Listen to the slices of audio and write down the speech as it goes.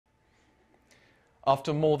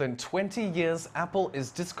After more than 20 years, Apple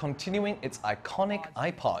is discontinuing its iconic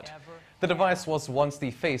iPod. The device was once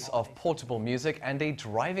the face of portable music and a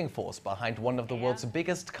driving force behind one of the world's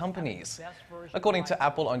biggest companies. According to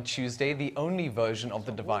Apple on Tuesday, the only version of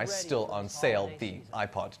the device still on sale, the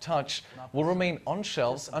iPod Touch, will remain on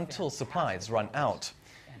shelves until supplies run out.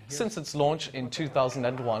 Since its launch in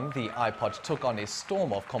 2001, the iPod took on a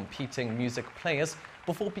storm of competing music players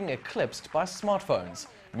before being eclipsed by smartphones,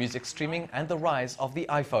 music streaming and the rise of the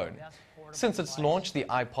iPhone. Since its launch, the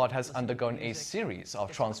iPod has undergone a series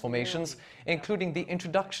of transformations, including the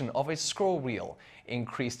introduction of a scroll wheel,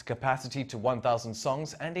 increased capacity to 1,000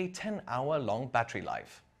 songs and a 10-hour-long battery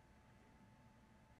life.